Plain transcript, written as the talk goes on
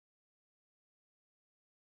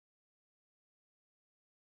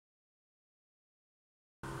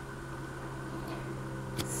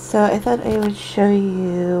So I thought I would show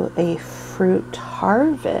you a fruit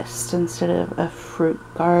harvest instead of a fruit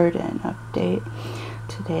garden update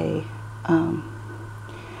today.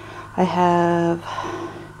 I have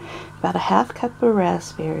about a half cup of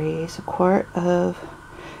raspberries, a quart of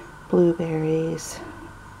blueberries,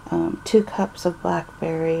 2 cups of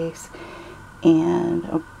blackberries, and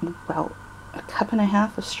about a cup and a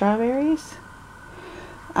half of strawberries.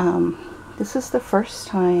 This is the first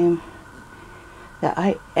time that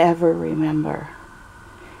I ever remember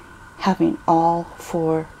having all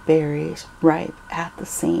 4 berries ripe at the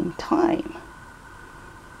same time.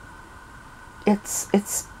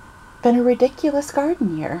 It's been a ridiculous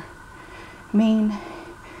garden year. I mean,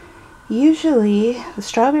 usually the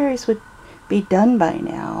strawberries would be done by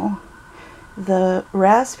now. The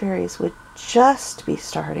raspberries would just be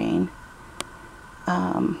starting.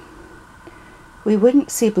 We wouldn't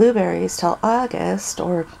see blueberries till August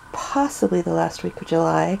or possibly the last week of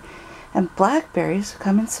July, and blackberries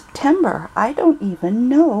come in September. I don't even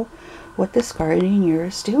know what this gardening year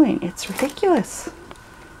is doing. It's ridiculous.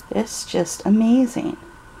 It's just amazing.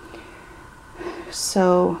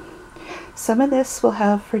 So some of this we'll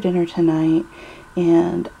have for dinner tonight,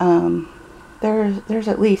 and there's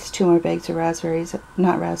at least 2 more bags of raspberries,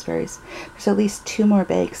 not raspberries. There's at least 2 more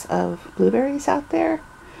bags of blueberries out there.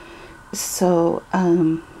 So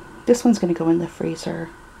this one's going to go in the freezer,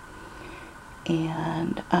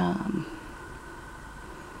 and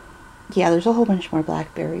yeah, there's a whole bunch more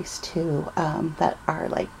blackberries too that are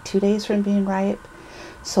like 2 days from being ripe,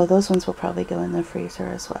 so those ones will probably go in the freezer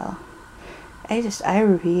as well. I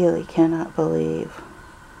really cannot believe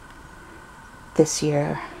this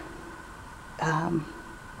year.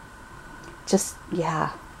 Just,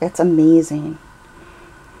 yeah, it's amazing.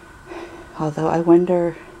 Although I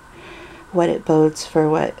wonder what it bodes for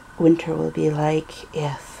what winter will be like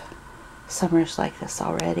if summer's like this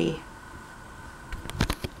already.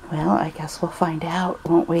 Well, I guess we'll find out,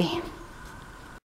 won't we?